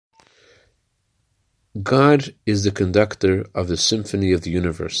God is the conductor of the symphony of the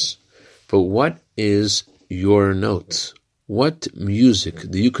universe. But what is your note? What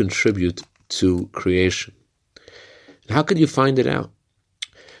music do you contribute to creation? And how could you find it out?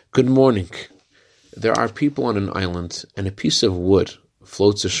 Good morning. There are people on an island, and a piece of wood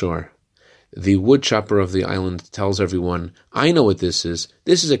floats ashore. The wood chopper of the island tells everyone, I know what this is.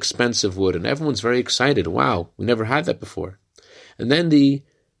 This is expensive wood, and everyone's very excited. Wow, we never had that before. And then the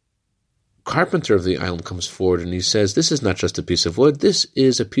carpenter of the island comes forward and he says, this is not just a piece of wood. This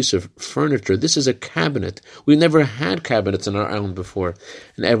is a piece of furniture. This is a cabinet. We never had cabinets on our island before.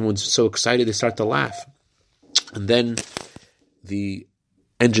 And everyone's so excited, they start to laugh. And then the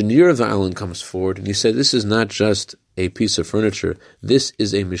engineer of the island comes forward and he said, this is not just a piece of furniture. This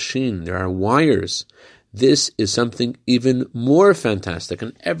is a machine. There are wires. This is something even more fantastic.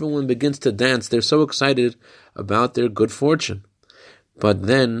 And everyone begins to dance. They're so excited about their good fortune. But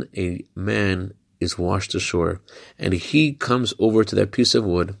then a man is washed ashore and he comes over to that piece of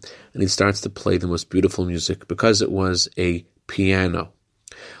wood and he starts to play the most beautiful music because it was a piano.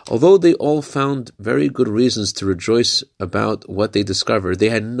 Although they all found very good reasons to rejoice about what they discovered, they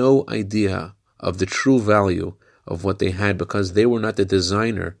had no idea of the true value of what they had because they were not the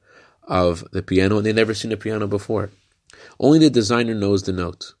designer of the piano and they'd never seen a piano before. Only the designer knows the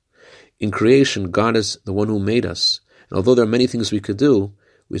note. In creation, God is the one who made us. And although there are many things we could do,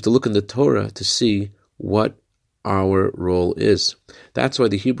 we have to look in the Torah to see what our role is. That's why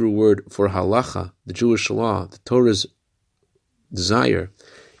the Hebrew word for halacha, the Jewish law, the Torah's desire,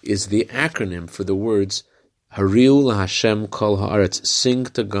 is the acronym for the words Hariu LaHashem Kol Haaretz, sing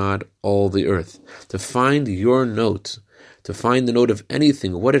to God all the earth. To find your note, to find the note of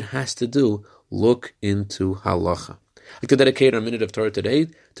anything, what it has to do, look into halacha. I'd like to dedicate our minute of Torah today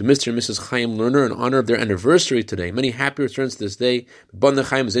to Mr. and Mrs. Chaim Lerner in honor of their anniversary today. Many happy returns to this day.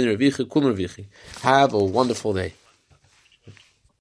 Have a wonderful day.